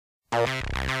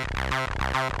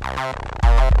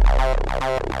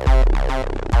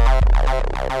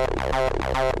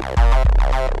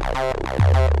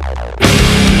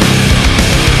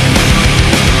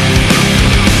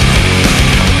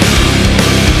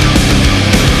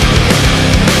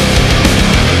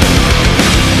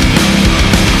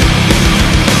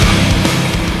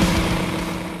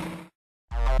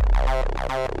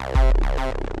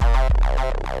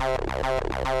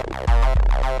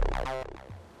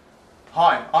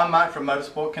Hi, I'm Mark from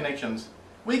Motorsport Connections.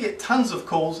 We get tons of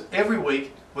calls every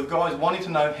week with guys wanting to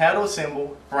know how to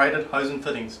assemble braided hose and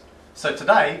fittings. So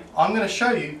today I'm going to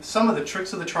show you some of the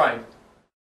tricks of the trade.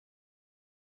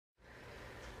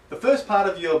 The first part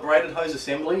of your braided hose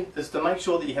assembly is to make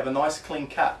sure that you have a nice clean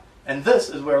cut, and this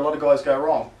is where a lot of guys go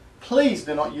wrong. Please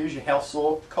do not use your house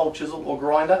saw, cold chisel or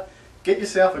grinder. Get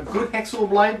yourself a good hacksaw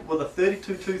blade with a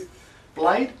 32 tooth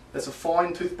blade, that's a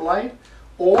fine tooth blade,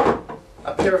 or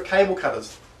a pair of cable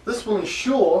cutters. This will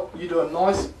ensure you do a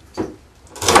nice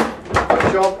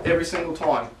job every single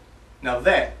time. Now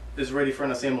that is ready for an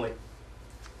assembly.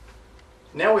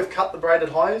 Now we've cut the braided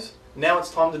hose, now it's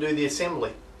time to do the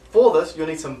assembly. For this you'll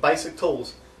need some basic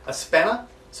tools. A spanner,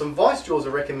 some vice jaws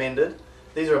are recommended,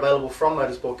 these are available from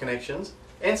Motorsport Connections,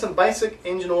 and some basic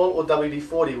engine oil or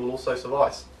WD-40 will also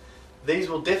suffice. These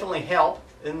will definitely help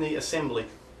in the assembly.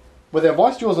 With our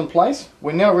vice jaws in place,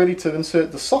 we're now ready to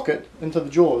insert the socket into the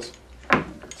jaws.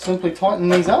 Simply tighten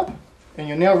these up and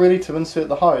you're now ready to insert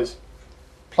the hose.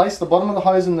 Place the bottom of the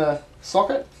hose in the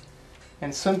socket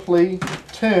and simply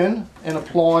turn and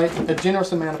apply a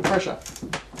generous amount of pressure.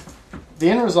 The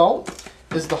end result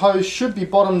is the hose should be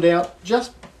bottomed out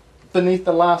just beneath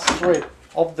the last thread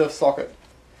of the socket.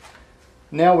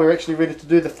 Now we're actually ready to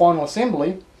do the final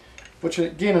assembly, which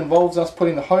again involves us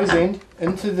putting the hose end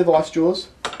into the vice jaws,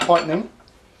 tightening,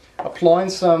 applying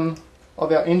some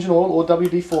of our engine oil or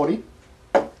WD-40,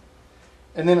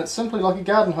 and then it's simply like a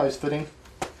garden hose fitting.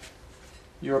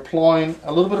 You're applying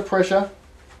a little bit of pressure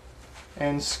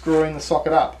and screwing the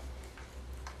socket up.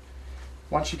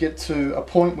 Once you get to a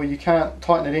point where you can't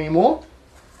tighten it anymore,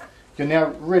 you're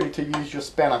now ready to use your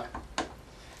spanner.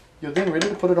 You're then ready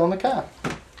to put it on the car.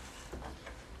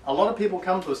 A lot of people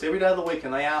come to us every day of the week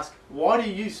and they ask, why do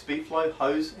you use Speedflow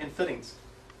hose and fittings?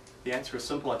 The answer is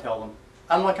simple, I tell them.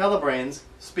 Unlike other brands,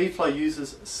 Speedflow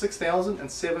uses 6000 and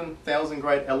 7000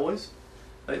 grade alloys.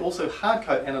 They also hard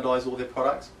coat anodize all their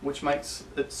products, which makes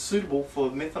it suitable for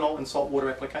methanol and saltwater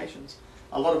applications.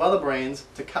 A lot of other brands,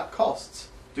 to cut costs,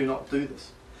 do not do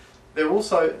this.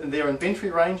 Their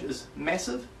inventory range is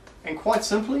massive, and quite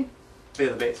simply, they're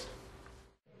the best.